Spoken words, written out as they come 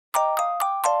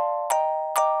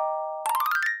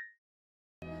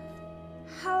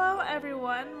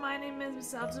everyone, my name is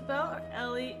Miss Aljabel, or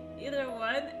Ellie, either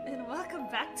one, and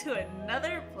welcome back to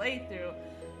another playthrough.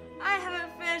 I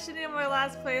haven't finished any of my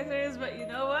last playthroughs, but you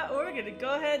know what? We're gonna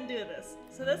go ahead and do this.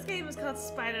 So this game is called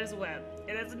Spider's Web.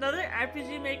 It is another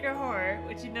RPG Maker horror,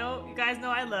 which you guys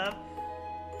know I love.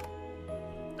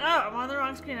 Oh, I'm on the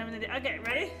wrong screen, I'm an idiot. Okay,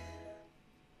 ready?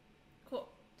 Cool.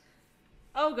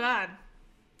 Oh god.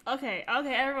 Okay,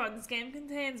 everyone, this game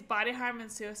contains body harm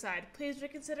and suicide. Please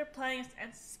reconsider playing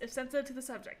if sensitive to the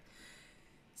subject.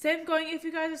 Same going, if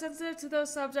you guys are sensitive to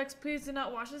those subjects, please do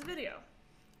not watch this video.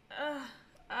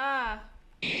 Oh,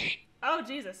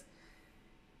 Jesus.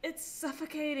 It's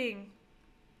suffocating.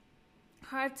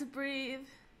 Hard to breathe.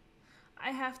 I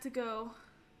have to go.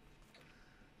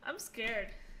 I'm scared.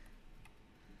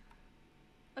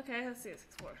 Okay, let's see, let's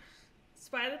explore.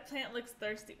 Spider plant looks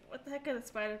thirsty. What the heck is a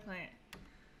spider plant?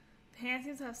 The hand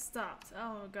seems to have stopped.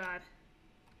 Oh god.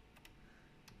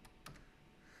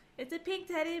 It's a pink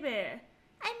teddy bear.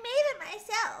 I made it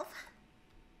myself.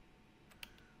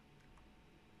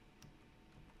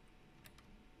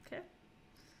 Okay.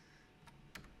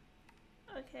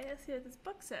 Okay, let's see what this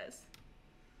book says.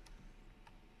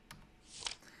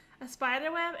 A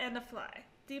spider web and a fly.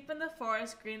 Deep in the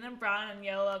forest, green and brown and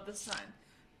yellow of the sun.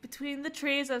 Between the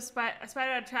trees, a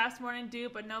spider traps morning dew,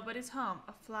 but nobody's home.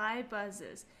 A fly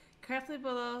buzzes. Carefully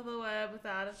below the web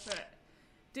without a threat.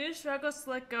 Dew struggles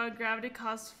to let go and gravity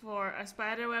calls for a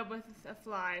spider web with a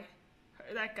fly.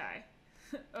 That guy.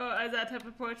 Oh, is that type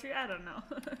of poetry? I don't know.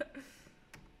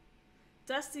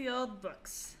 Dusty old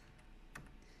books.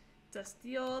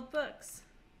 Dusty old books.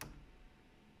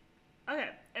 Okay,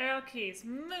 arrow keys.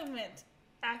 Movement.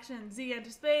 Action. Z,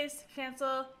 enter space.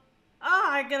 Cancel. Oh,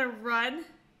 I gotta run.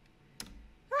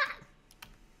 Ah!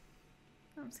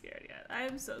 I'm scared yet. I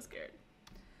am so scared.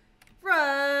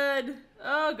 Run!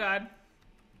 Oh god.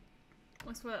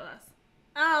 What's what last?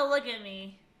 Oh, look at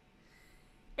me.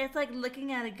 It's like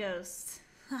looking at a ghost.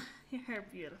 You're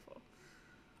beautiful.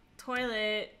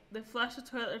 Toilet. They flush the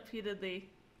toilet repeatedly.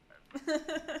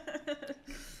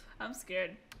 I'm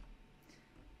scared.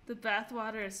 The bath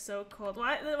water is so cold.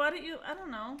 Why don't you, I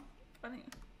don't know. Why don't you?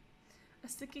 A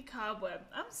sticky cobweb.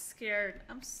 I'm scared.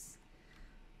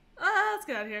 Let's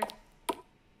get out of here.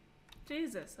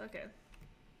 Jesus, okay.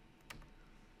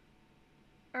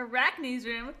 Arachne's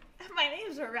room. My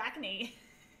name's Arachne.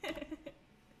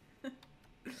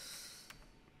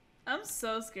 I'm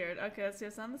so scared. Okay, let's see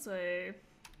what's on this way.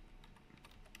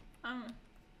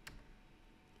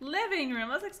 Living room.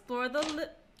 Let's explore the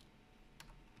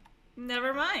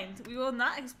Never mind. We will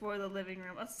not explore the living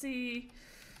room. Let's see.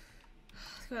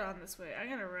 Let's go on this way. I'm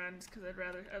gonna run just because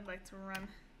I'd like to run.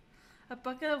 A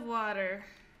bucket of water.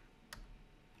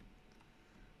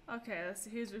 Okay, let's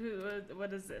see.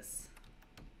 What is this?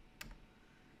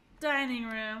 Dining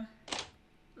room.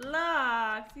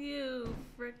 Locked. You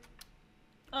frick.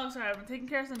 Oh, sorry. I'm taking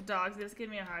care of some dogs. They just gave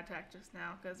me a heart attack just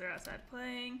now because they're outside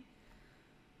playing.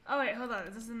 Oh, wait. Hold on.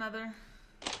 Is this another?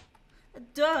 The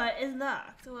door is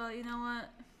locked. Well, you know what?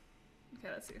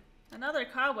 Okay, let's see. Another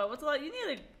cobweb. What's a lot? You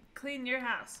need to clean your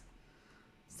house.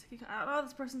 I don't know if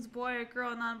this person's boy or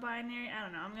girl, non-binary. I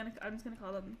don't know. I'm just gonna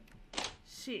call them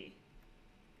she.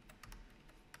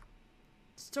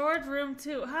 Storage room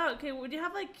 2. How? Okay, would you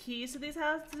have like keys to these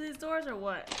doors or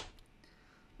what?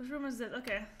 Which room is this?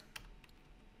 Okay.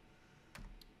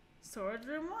 Storage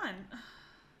room 1.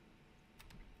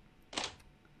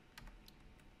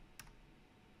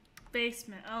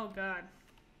 Basement. Oh god.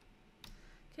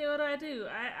 Okay, what do?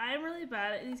 I'm really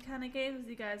bad at these kind of games, as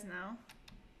you guys know.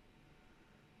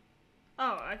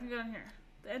 Oh, I can go in here.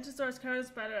 The entrance door is covered with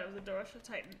spider web. The door should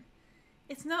tighten.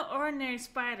 It's no ordinary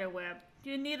spider web.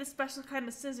 You need a special kind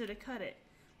of scissor to cut it.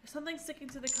 There's something sticking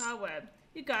to the cobweb.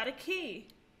 You got a key.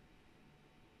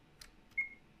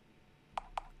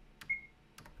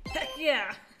 Heck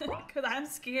yeah, because I'm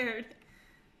scared.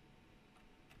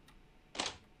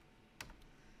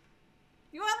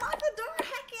 You unlock the door?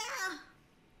 Heck yeah!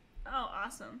 Oh,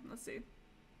 awesome. Let's see.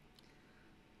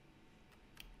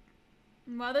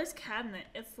 Mother's cabinet.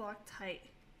 It's locked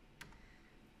tight.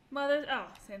 Mother's... Oh,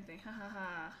 same thing. Ha ha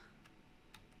ha.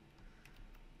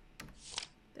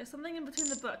 There's something in between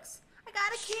the books. I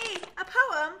got a key! A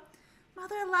poem!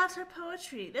 Mother loves her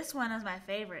poetry. This one is my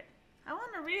favorite. I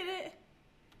want to read it.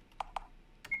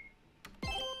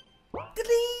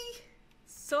 Glee!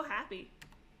 So happy.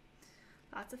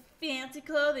 Lots of fancy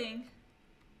clothing.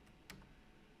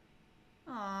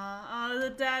 Aww, oh, the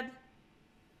dad.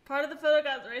 Part of the photo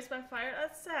got erased by fire.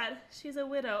 That's sad. She's a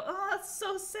widow. Oh, that's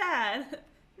so sad.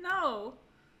 No.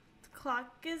 The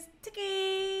clock is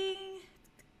ticking.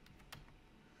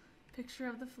 Picture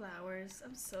of the flowers.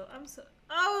 I'm so.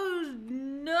 Oh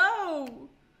no!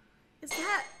 Is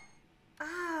that?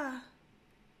 Ah.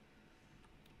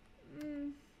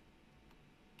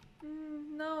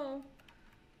 No.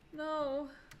 No.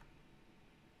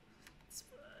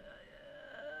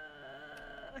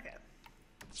 Okay.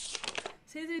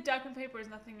 Seems to be document paper is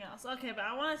nothing else. Okay, but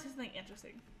I want to see something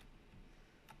interesting.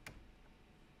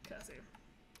 Okay, let's see.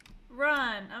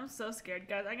 Run! I'm so scared,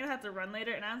 guys. I'm gonna have to run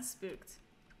later, and I'm spooked.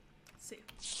 Let's see.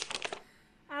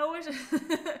 I wish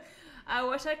I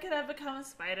wish I could have become a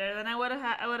spider. Then I would have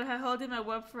had holding my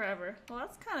web forever. Well,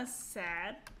 that's kind of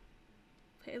sad.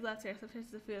 Page left here. Some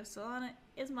traces of food are still on it.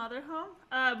 Is Mother home?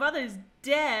 Mother's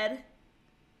dead.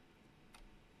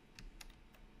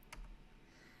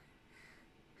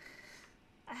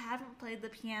 I haven't played the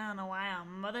piano in a while.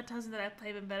 Mother tells me that I play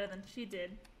even better than she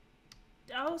did.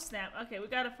 Oh snap. Okay, we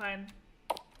gotta find...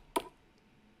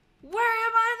 Where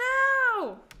am I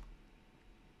now?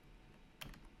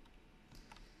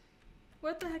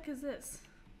 What the heck is this?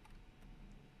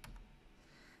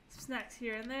 Some snacks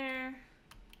here and there.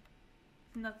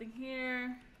 Nothing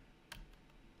here.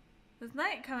 Does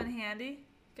night come in handy?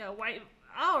 Got white...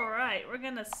 Alright, we're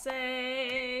gonna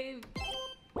save...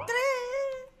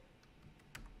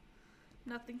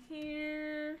 Nothing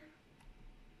here.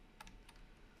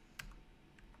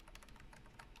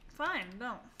 Fine,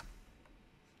 don't.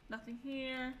 Nothing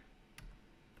here.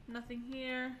 Nothing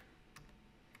here.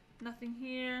 Nothing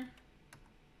here.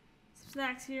 Some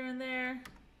snacks here and there.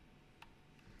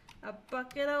 A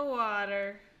bucket of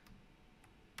water.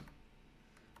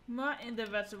 More into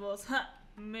vegetables. Huh.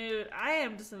 Mood. I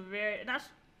am just a very... not.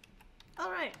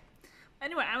 Alright.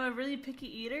 Anyway, I'm a really picky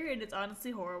eater and it's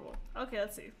honestly horrible. Okay,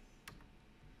 let's see.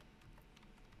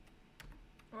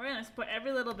 We're gonna exploit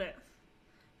every little bit.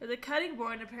 There's a cutting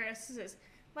board and a pair of scissors.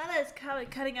 Mother is probably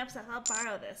cutting up stuff. I'll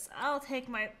borrow this. I'll take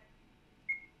my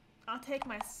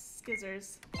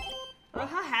scissors. Oh,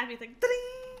 how happy! It's like,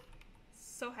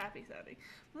 so happy sounding.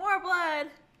 More blood.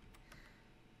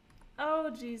 Oh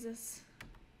Jesus.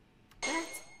 What?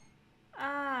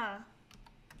 Ah.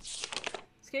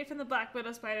 Escape from the Black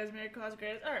Widow spider's miracle's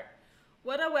greatest art.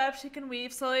 What a web she can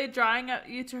weave, slowly drawing up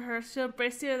you to her. She'll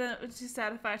embrace you, then when she's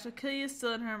satisfied, she'll kill you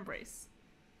still in her embrace.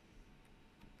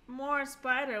 More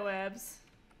spider webs.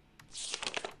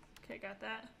 Okay, got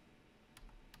that.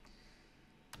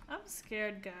 I'm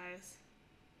scared, guys.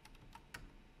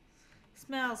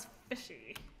 Smells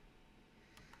fishy.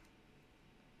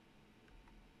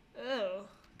 Oh,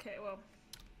 okay, well.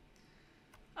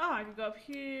 Oh, I could go up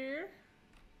here.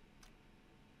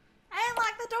 I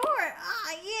unlocked the door!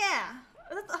 Ah, yeah!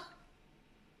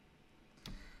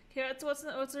 Okay, what's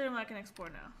the room I can explore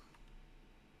now?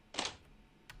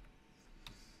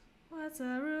 What's a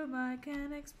room I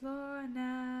can explore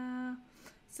now?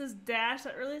 It says dash.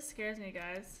 That really scares me,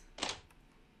 guys.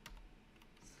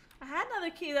 I had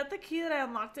another key. Is that the key that I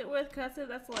unlocked it with? Cause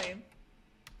that's lame.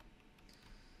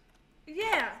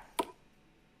 Yeah!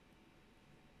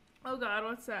 Oh god,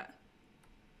 what's that?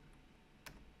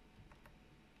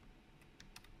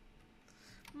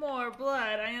 More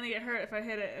blood. I'm gonna get hurt if I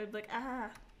hit it. It'd be like, ah.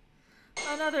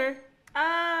 Another.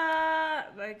 Ah.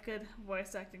 My good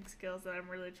voice acting skills that I'm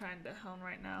really trying to hone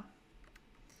right now.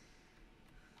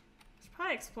 I should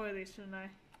probably explore these, shouldn't I?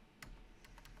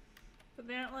 But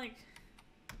they aren't like...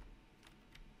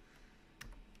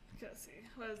 Okay, let's see.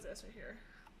 What is this right here?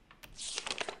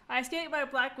 I escaped by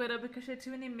Black Widow because she had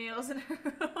too many meals in her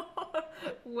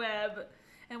web.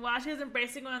 And while she was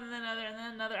embracing one and then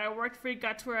another, I worked free,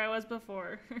 got to where I was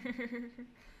before.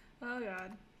 Oh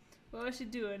god. What was she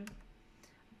doing?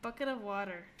 A bucket of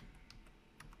water.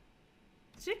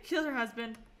 Did she kill her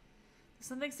husband? There's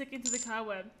something sticking to the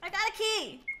cobweb. I got a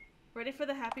key! Ready for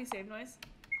the happy save noise?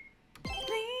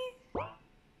 Wee!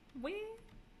 Wee!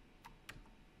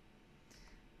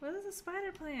 What is a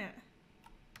spider plant?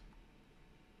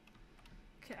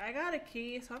 Okay, I got a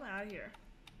key, so I'm out of here.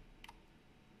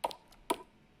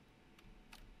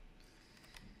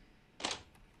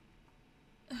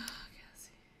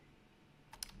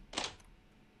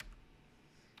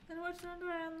 Which one do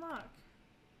I unlock?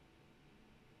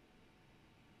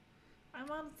 I'm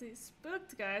honestly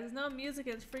spooked, guys. There's no music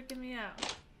and it's freaking me out.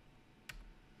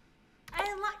 I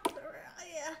unlocked the door. Oh,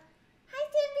 yeah. Hi,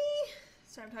 Timmy.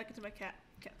 Sorry, I'm talking to my cat.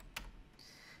 Okay.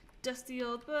 Dusty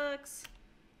old books.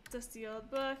 Dusty old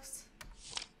books.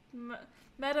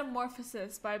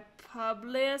 Metamorphosis by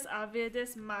Publius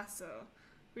Ovidius Maso.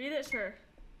 Read it, sure.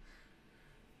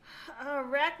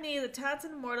 Arachne, the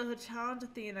talented mortal who challenged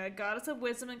Athena, goddess of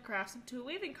wisdom and crafts, into a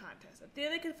weaving contest.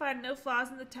 Athena could find no flaws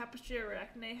in the tapestry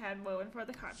Arachne had woven for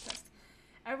the contest.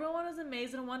 Everyone was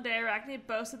amazed, and one day Arachne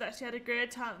boasted that she had a greater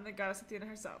talent than the goddess Athena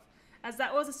herself. As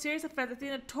that was a serious offense,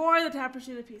 Athena tore the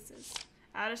tapestry to pieces.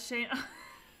 Out of shame...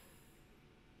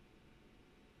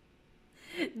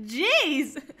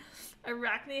 Jeez!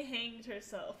 Arachne hanged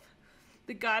herself.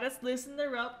 The goddess loosened the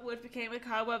rope, which became a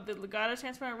cobweb. The goddess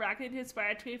transformed Arachne into a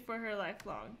spider tree for her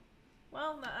lifelong.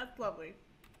 Well, that's lovely.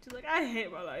 She's like, I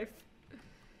hate my life.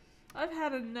 I've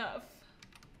had enough.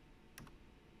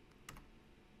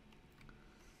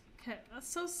 Okay, that's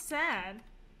so sad.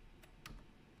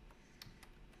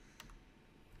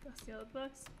 Dusty old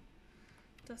books.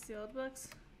 Dusty old books.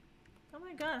 Oh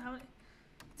my god, how many...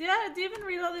 Do you even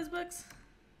read all these books?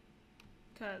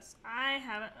 Because I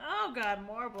haven't... Oh god,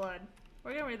 more blood.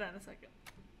 We're gonna read that in a second.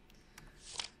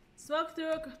 Smoke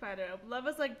through a spider. Love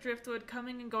is like driftwood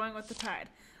coming and going with the tide.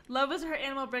 Love is her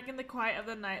animal breaking the quiet of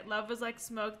the night. Love is like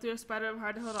smoke through a spider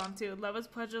hard to hold on to. Love is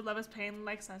pleasure, love is pain,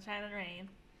 like sunshine and rain.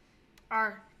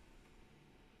 R.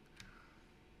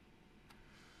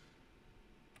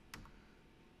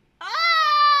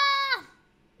 Ah!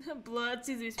 Blood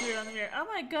seems to be smeared on the mirror. Oh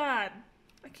my god.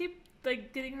 I keep,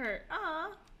 like, getting hurt.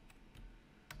 Ah.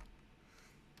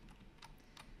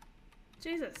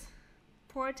 Jesus.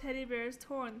 Poor teddy bear is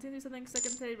torn. Seems to be something stuck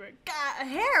in the teddy bear. God, a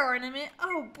hair ornament.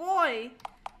 Oh boy.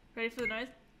 Ready for the noise?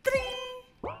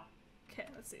 Okay,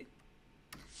 let's see.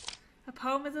 A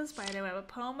poem is a spider web. A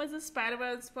poem is a spider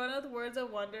web spun with words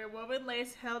of wonder, woven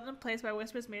lace held in place by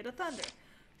whispers made of thunder.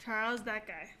 Charles, that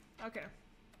guy. Okay.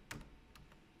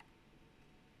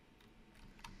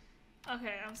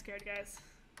 Okay, I'm scared, guys.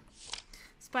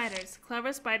 Spiders.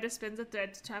 Clever spider spins a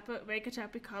thread to make a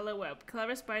choppy collar web.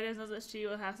 Clever spider knows that she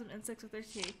will have some insects with her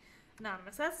tea.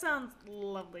 Anonymous. That sounds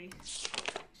lovely.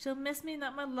 She'll miss me,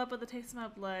 not my love, but the taste of my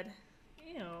blood.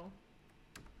 Ew.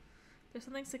 There's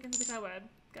something sticking to the cobweb.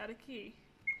 Got a key.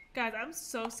 Guys, I'm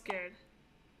so scared.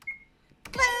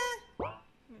 I'm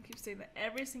gonna keep saying that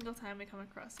every single time we come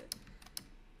across it.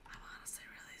 I'm honestly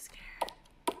really scared.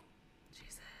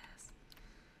 Jesus.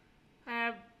 I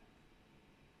have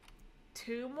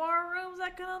 2 more rooms I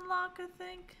can unlock, I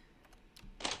think.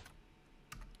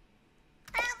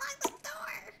 I unlocked the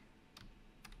door!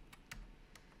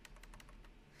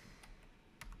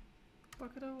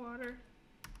 Bucket of water.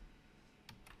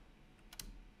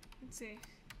 Let's see.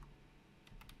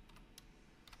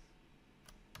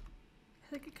 I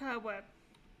think a cobweb.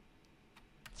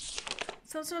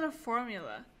 Some sort of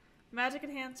formula. Magic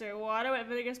enhancer. Water, wet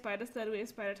vinegar, spider, steadily,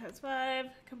 spider times 5.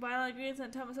 Combine all ingredients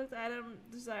and tell me the item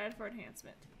desired for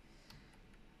enhancement.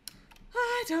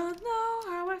 I don't know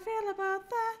how I feel about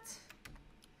that.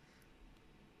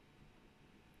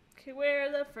 Okay,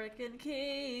 where's the frickin'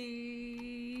 key?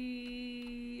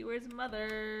 Where's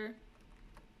mother?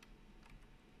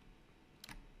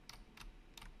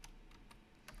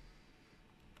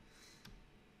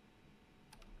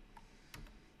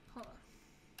 Hold on.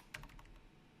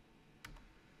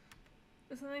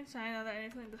 There's something shiny on there. I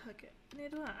need something to hook it.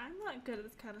 Neither do I. I'm not good at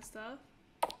this kind of stuff.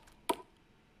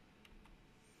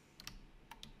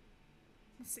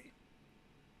 Let's see.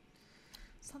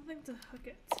 Something to hook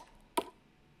it.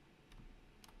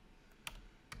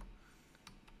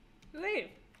 Leave.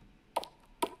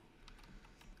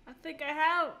 I think I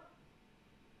have.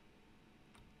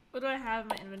 What do I have in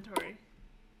my inventory?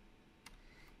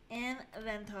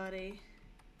 Inventory.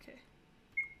 Okay.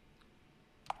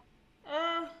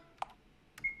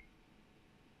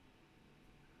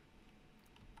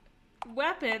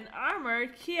 Weapon, armor,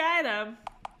 key item.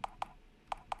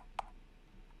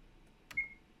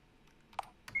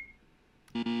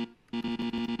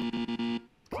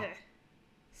 Okay.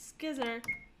 Skizzer.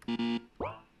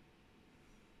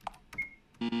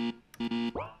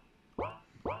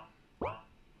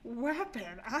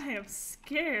 Weapon, I am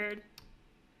scared.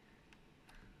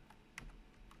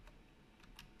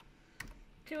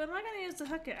 Okay, what am I gonna use to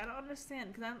hook it? I don't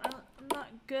understand, because I'm not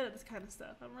good at this kind of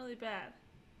stuff. I'm really bad.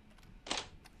 I'm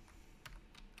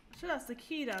sure that's the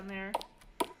key down there.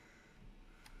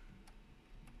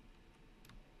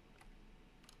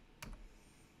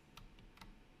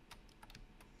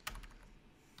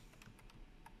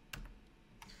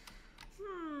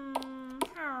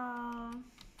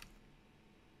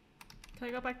 Can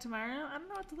I go back to my room? I don't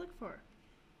know what to look for.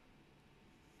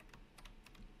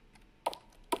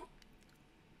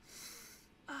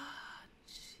 Ah,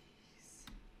 jeez.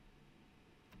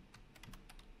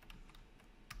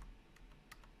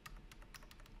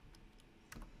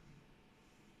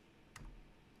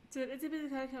 Dude, it's a bit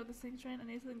of with this thing train. I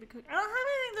need something to cook. I don't have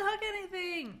anything to hook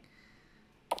anything!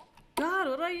 God,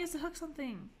 what do I use to hook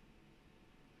something?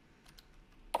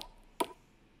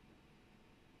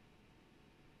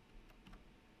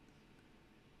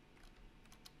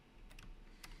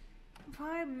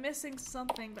 probably missing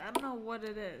something, but I don't know what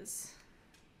it is.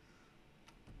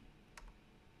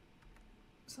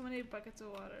 So many buckets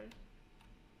of water.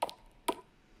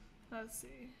 Let's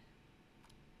see.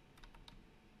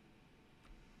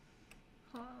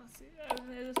 Hold on, let's see.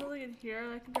 Is there something in here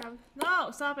that I can grab?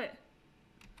 No! Stop it!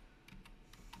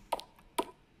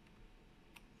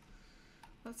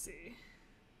 Let's see.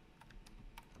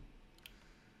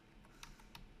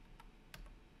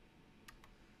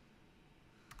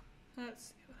 Let's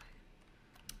see.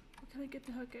 What can I get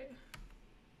to hook it?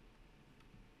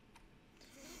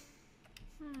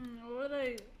 What would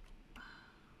I...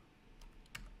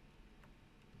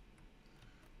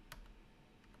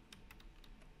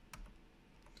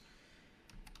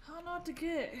 I don't know what to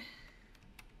get.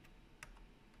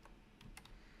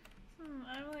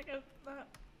 I'm like, I'm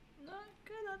not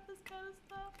good at this kind of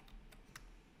stuff.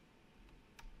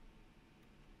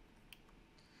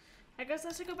 I guess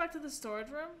I should go back to the storage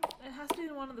room. It has to be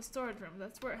in one of the storage rooms.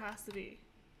 That's where it has to be.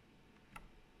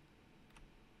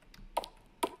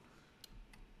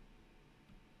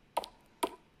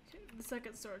 Okay, the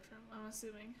second storage room, I'm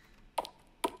assuming.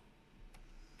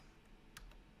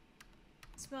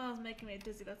 The smell is making me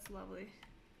dizzy. That's lovely.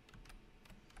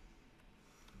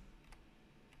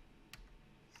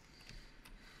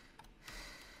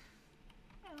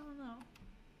 I don't know.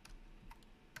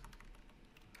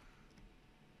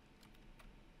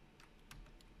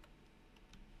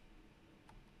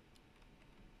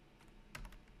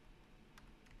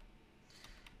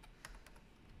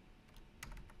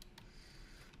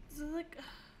 This is like...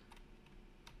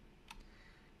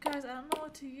 Guys, I don't know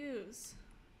what to use.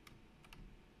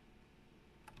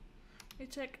 Let me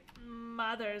check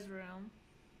Mother's room.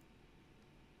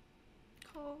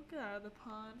 Oh, get out of the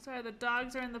pond. Sorry, the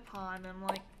dogs are in the pond. I'm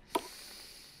like,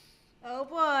 oh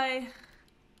boy.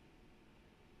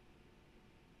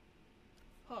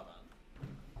 Hold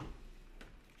on.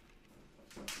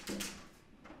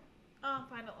 Oh,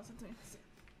 fine, don't listen to me.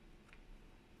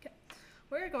 Okay,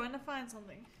 we're going to find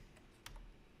something.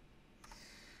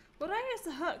 What did I use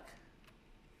to hook?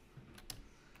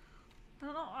 I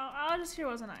don't know. I was just here,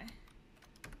 wasn't I?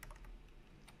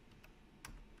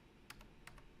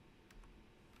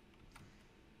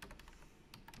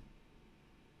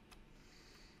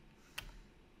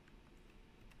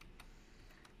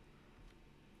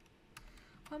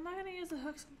 What am I gonna use to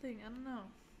hook something? I don't know.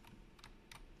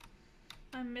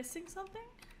 I'm missing something?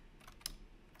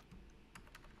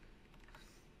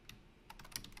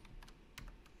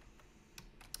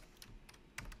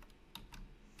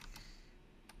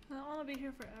 I don't want to be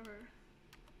here forever.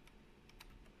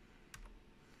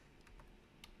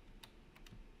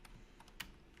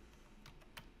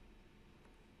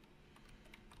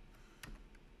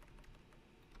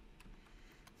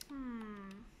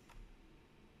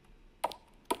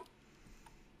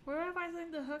 Where do I find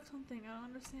something to hook something? I don't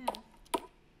understand.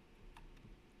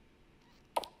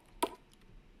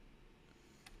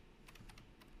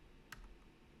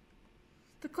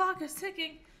 The clock is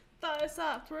ticking. Thought it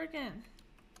stopped working.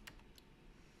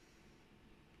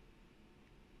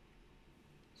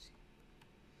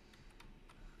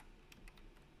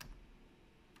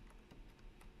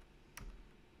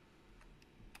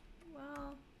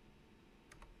 Well,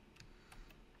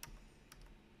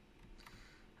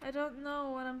 I don't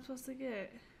know what I'm supposed to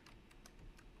get.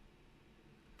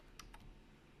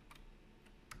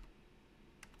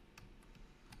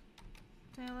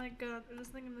 Can I like go this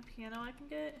thing in the piano I can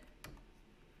get?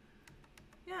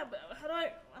 Yeah, but how do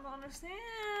I don't understand.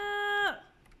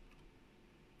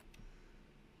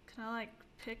 Can I like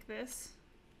pick this?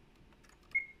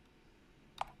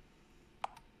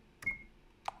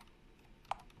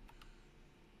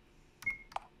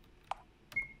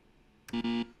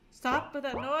 Stop with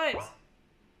that noise!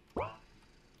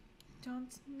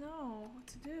 Don't know what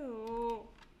to do.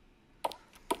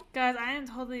 Guys, I am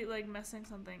totally like messing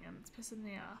something and it's pissing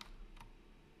me off.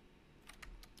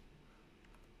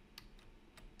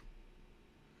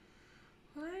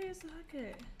 Why did I use to hook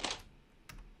it?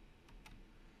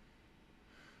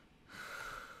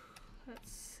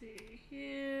 Let's see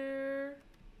here.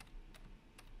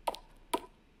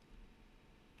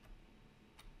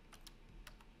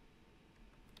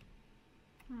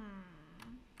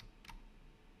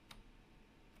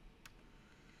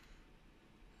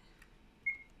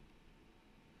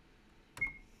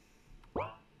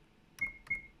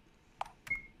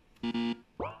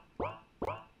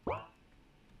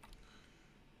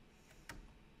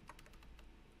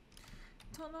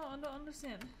 I don't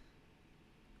understand.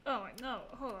 Oh, wait, no,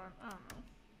 hold on, I don't know.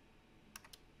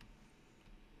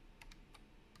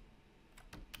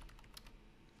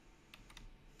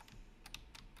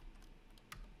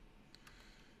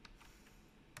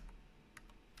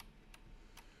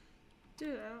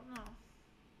 Dude, I don't know.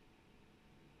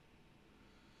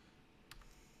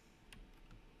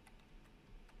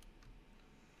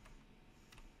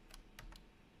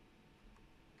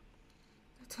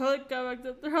 I totally got back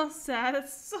up. They're all sad.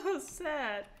 It's so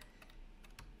sad.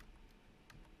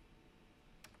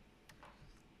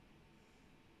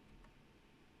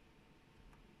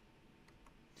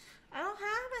 I don't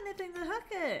have anything to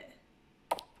hook it.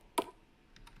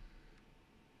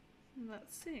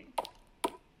 Let's see.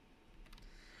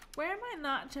 Where am I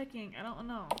not checking? I don't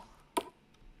know.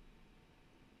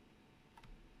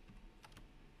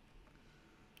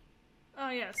 Oh,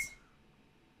 yes.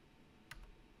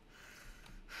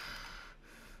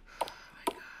 Oh my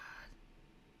god.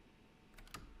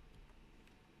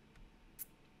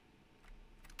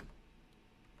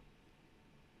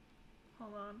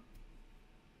 Hold on.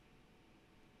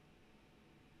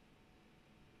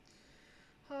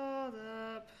 Hold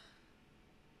up.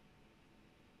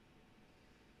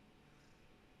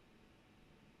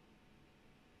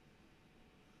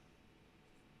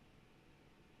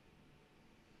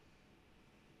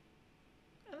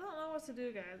 I don't know what to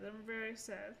do, guys. I'm very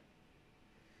sad.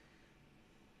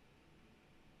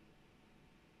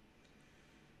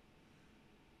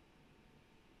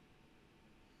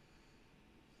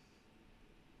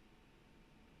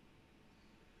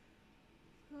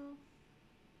 Well,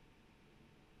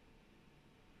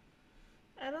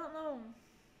 I don't know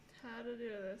how to do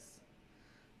this.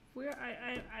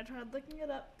 I tried looking it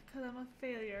up because I'm a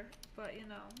failure, but you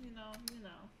know, I don't know.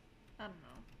 Then I don't know.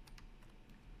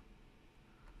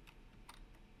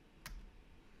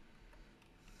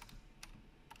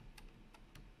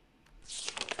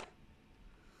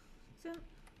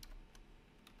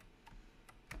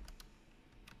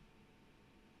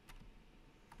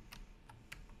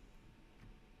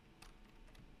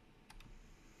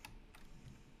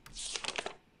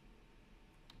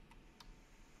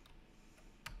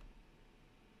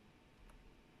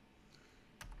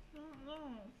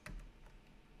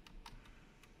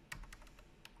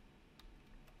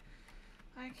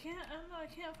 I don't know, I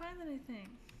can't find anything.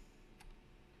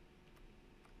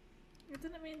 I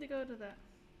didn't mean to go to that.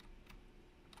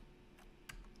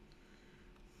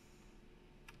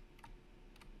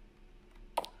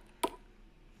 I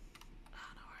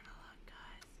don't know where to look,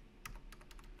 guys.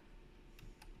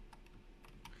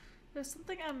 There's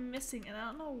something I'm missing and I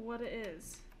don't know what it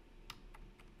is.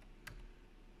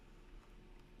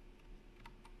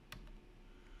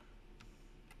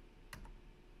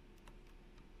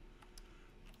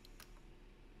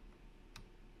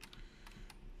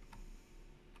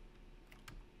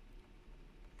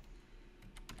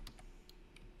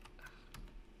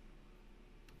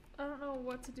 I don't know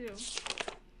what to do.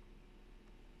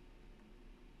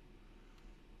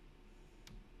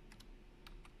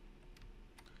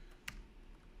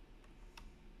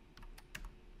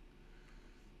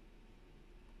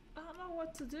 I don't know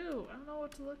what to do. I don't know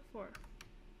what to look for.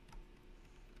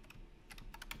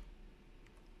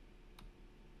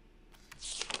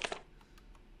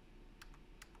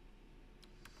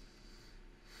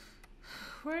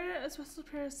 Where is a special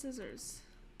pair of scissors?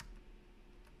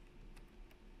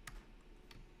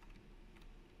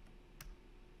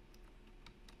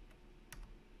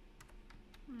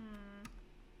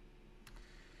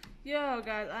 Yo,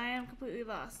 guys, I am completely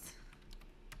lost.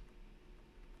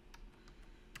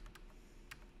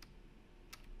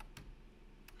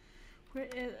 Where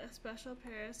is a special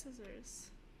pair of scissors?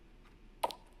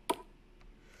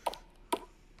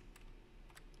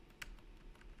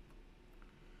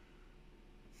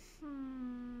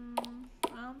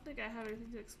 I don't think I have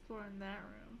anything to explore in that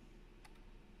room.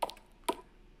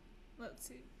 Let's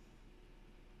see.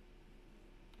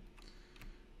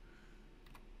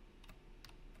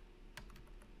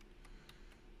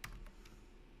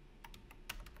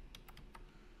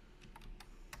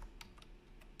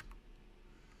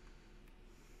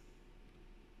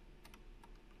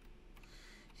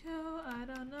 Yo, I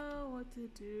don't know what to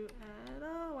do at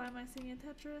all. Why am I singing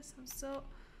Tetris?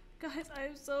 Guys,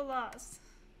 I'm so lost.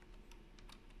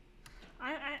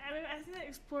 I mean, I think I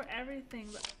explore everything,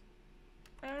 but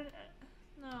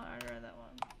no, I already read that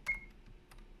one.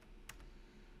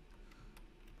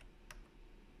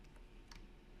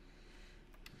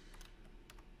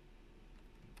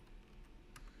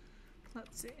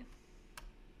 Let's see.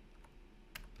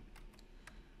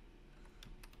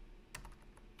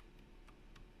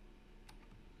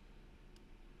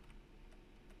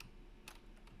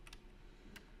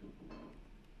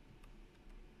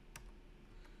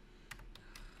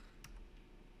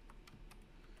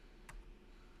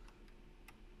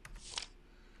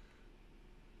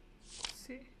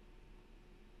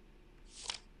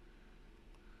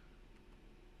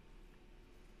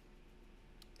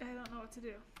 what to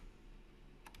do.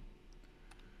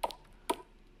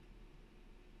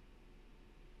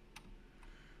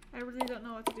 I really don't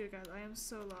know what to do, guys. I am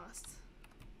so lost.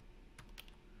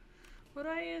 What do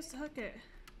I use to hook it?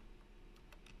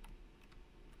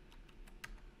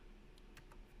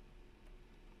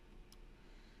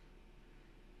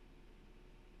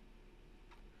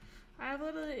 I've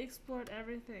literally explored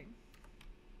everything.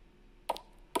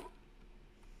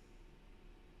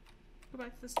 Go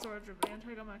back to the storage room. I'm gonna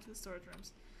try to go back to the storage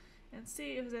rooms and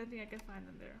see if there's anything I can find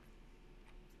in there.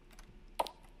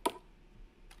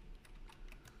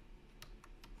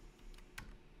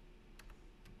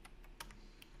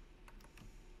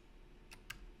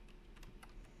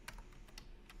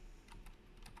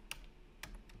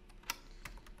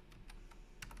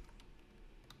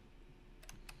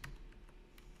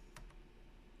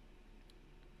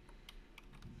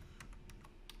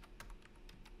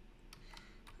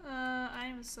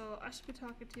 So I should be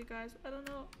talking to you guys. I don't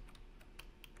know.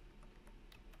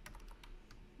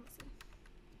 Let's see.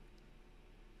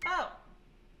 Oh!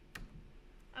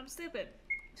 I'm stupid.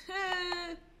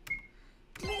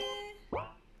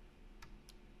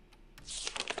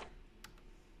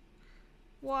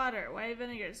 Water, white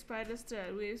vinegar, spider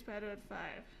thread, weave spider at 5.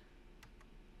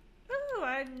 Ooh,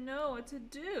 I know what to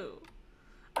do.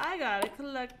 I gotta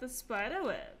collect the spider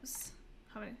webs.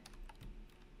 How many?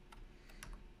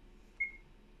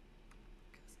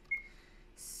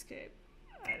 Escape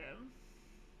item.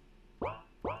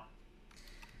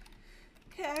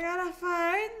 Okay, I gotta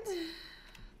find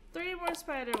 3 more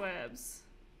spider webs.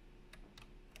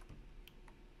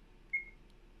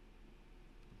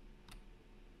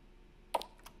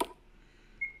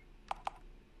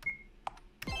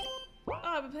 Oh,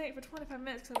 I've been playing it for 25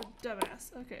 minutes because I'm a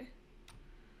dumbass. Okay.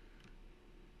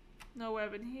 No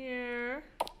web in here.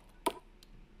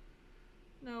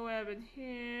 No web in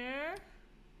here.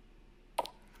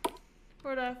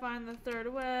 Where do I find the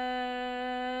 3rd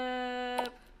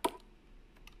web?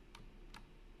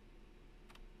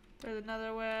 There's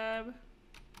another web.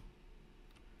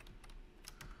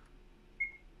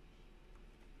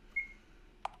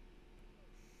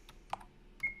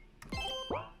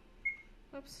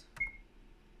 Oops.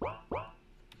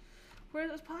 Where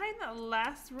it was probably in that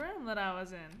last room that I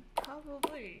was in.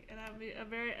 Probably. And I'll be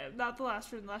not the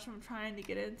last room I'm trying to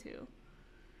get into.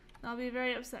 And I'll be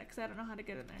very upset because I don't know how to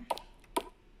get in there.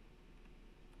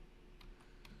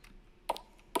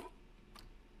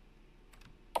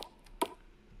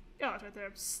 Oh, it's right there.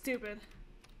 I'm stupid.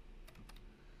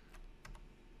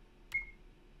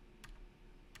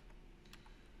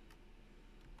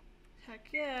 Heck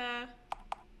yeah.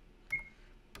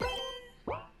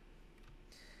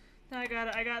 Now I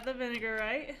got the vinegar,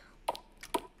 right?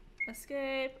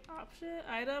 Escape, option,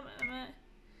 item,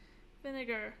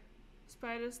 vinegar,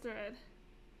 spider's thread.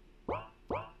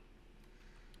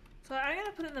 So I'm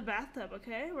gonna put it in the bathtub,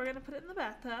 okay? We're gonna put it in the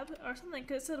bathtub or something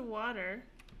because it said water.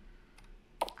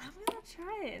 I'm gonna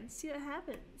try it and see what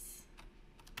happens.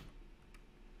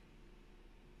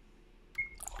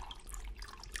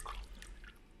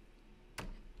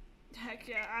 Heck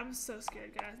yeah, I'm so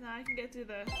scared, guys. Now I can get through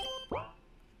the...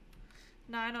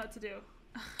 Now I know what to do.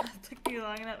 It took me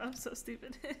long enough. I'm so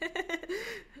stupid.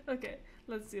 Okay,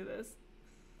 let's do this.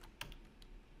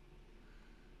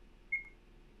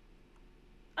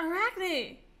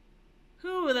 Arachne!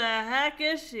 Who the heck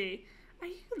is she? Are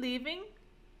you leaving?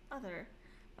 Mother.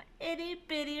 My itty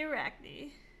bitty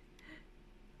Arachne.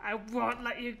 I won't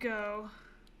let you go.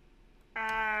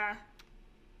 Ah.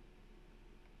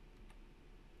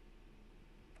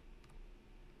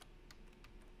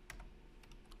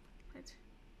 Wait.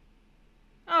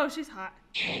 Oh, she's hot.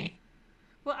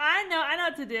 Well, I know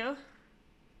what to do.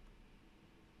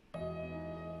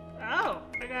 Oh,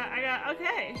 I got,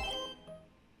 okay.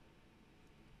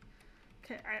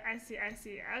 Okay, I see.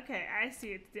 Okay, I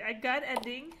see it. I got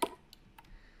ending.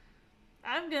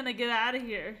 I'm gonna get out of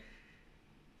here.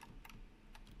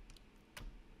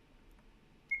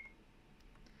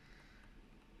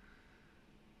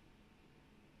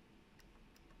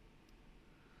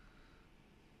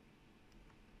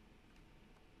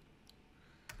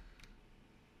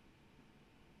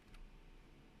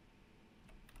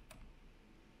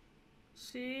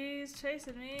 She's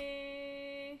chasing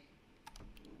me.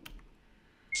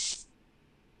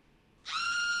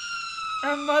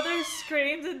 Our mother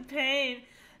screams in pain.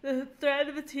 The thread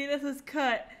of Bettina's is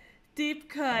cut. Deep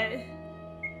cut. Okay.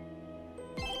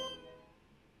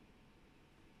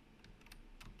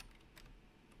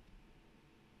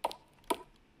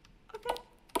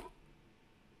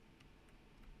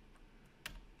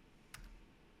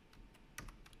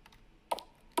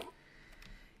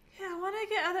 Yeah, I want to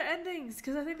get other endings?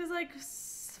 Because I think there's like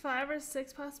 5 or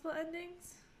 6 possible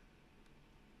endings.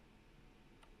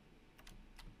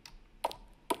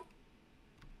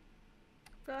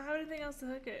 But I don't have anything else to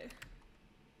hook it.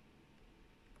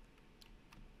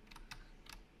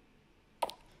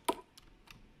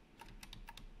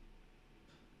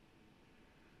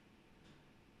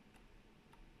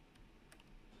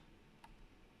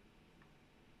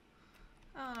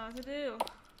 I don't know what to do.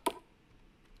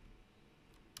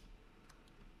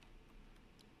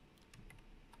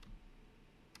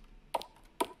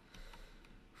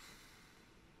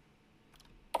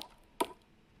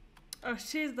 Oh,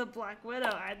 she's the Black Widow.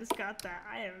 I just got that.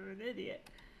 I am an idiot.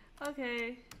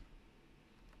 Okay.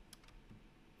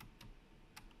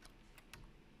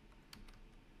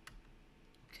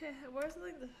 Okay, where's the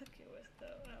thing to hook it with, though?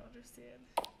 I don't understand.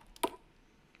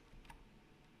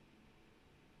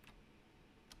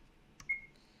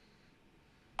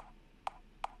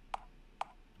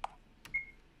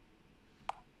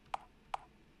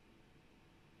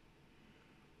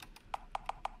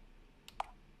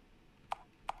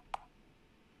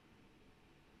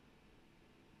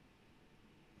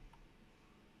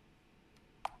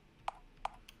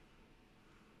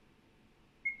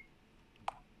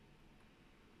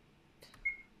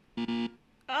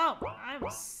 Oh, I'm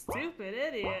a stupid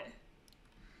idiot.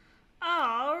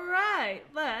 Alright,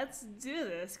 let's do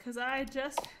this, because I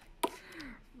just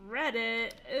read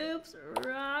it. Oops,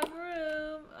 wrong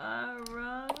room.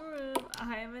 Wrong room.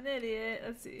 I am an idiot.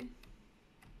 Let's see.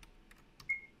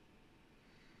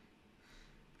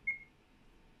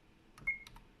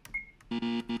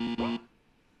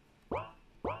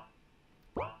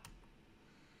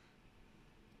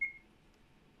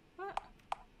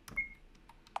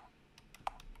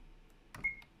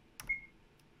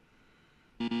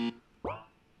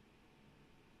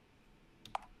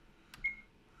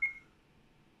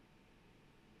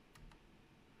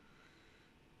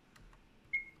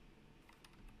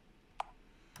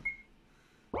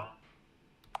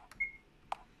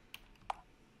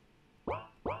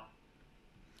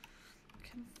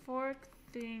 Can fork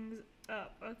things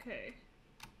up. Okay.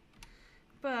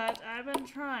 But I've been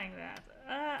trying that.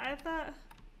 I thought...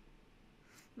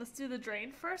 Let's do the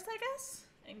drain first, I guess?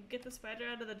 And get the spider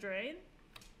out of the drain?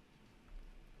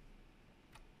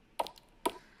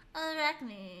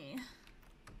 Arachne.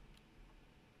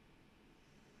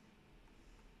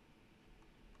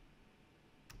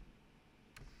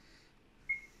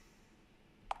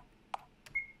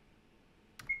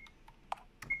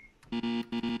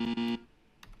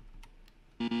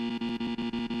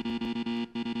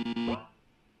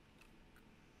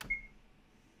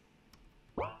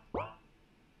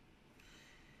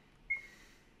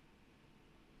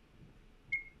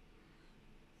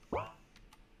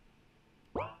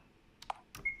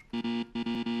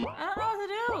 I don't know what to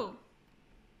do.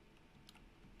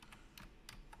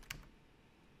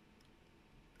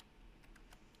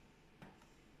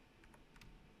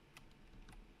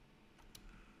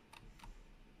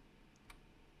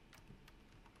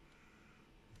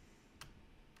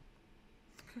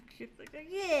 Cute like that.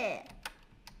 Yeah.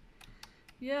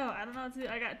 Yo, I don't know what to do.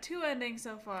 I got 2 endings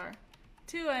so far.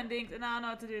 2 endings, and I don't know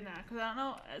what to do now. Because I don't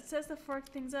know. It says to fork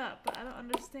things up, but I don't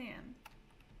understand.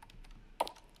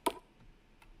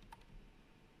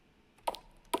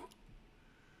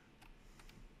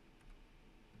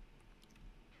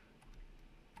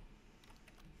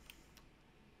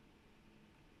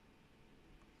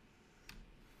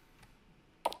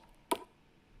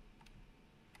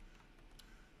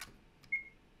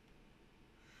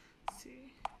 Let's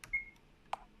see.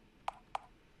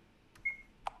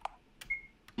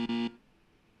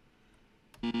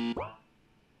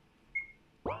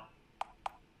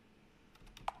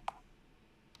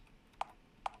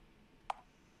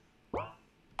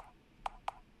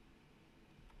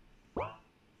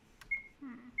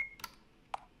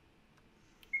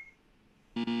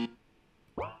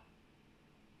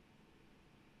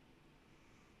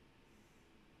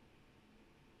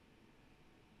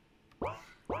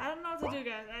 I don't know what to do,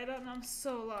 guys. I don't know. I'm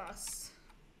so lost.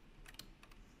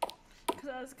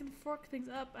 Because I can fork things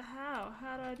up. How?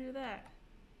 How do I do that?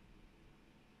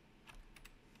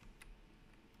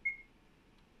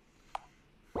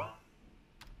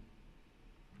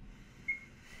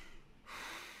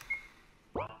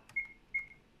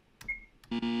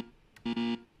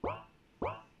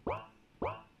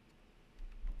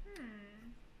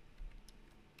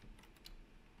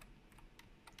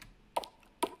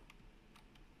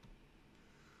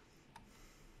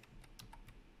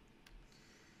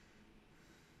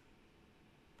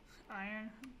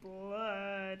 Iron blood.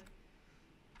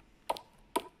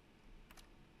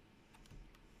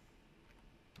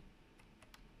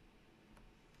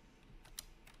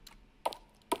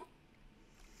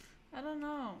 I don't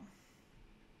know.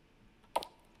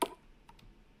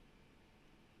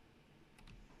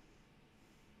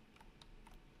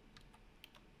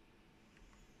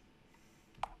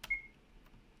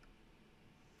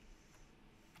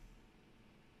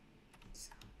 Let's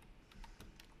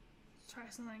try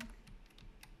something.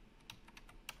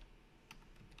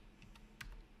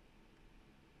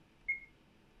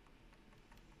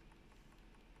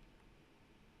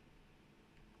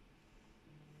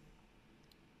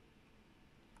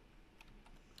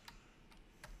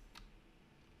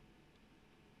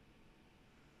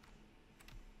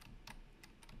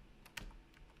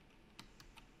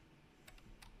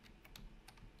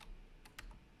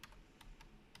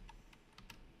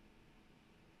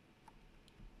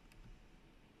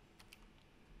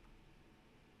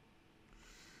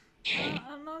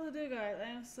 I don't know what to do, guys. I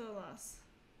am so lost.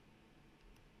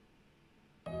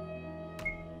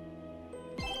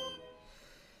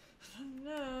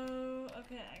 No.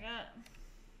 Okay, I got.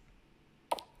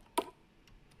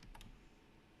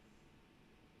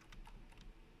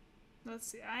 Let's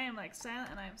see. I am like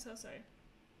silent, and I am so sorry.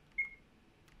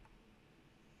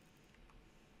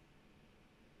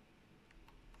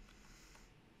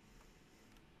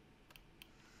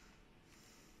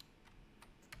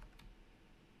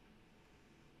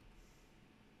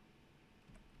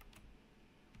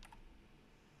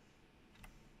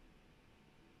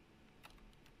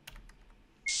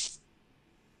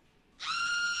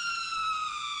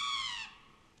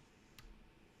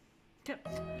 Okay.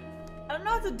 I don't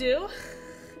know what to do.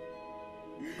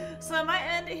 So I might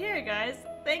end it here, guys.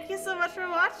 Thank you so much for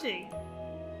watching.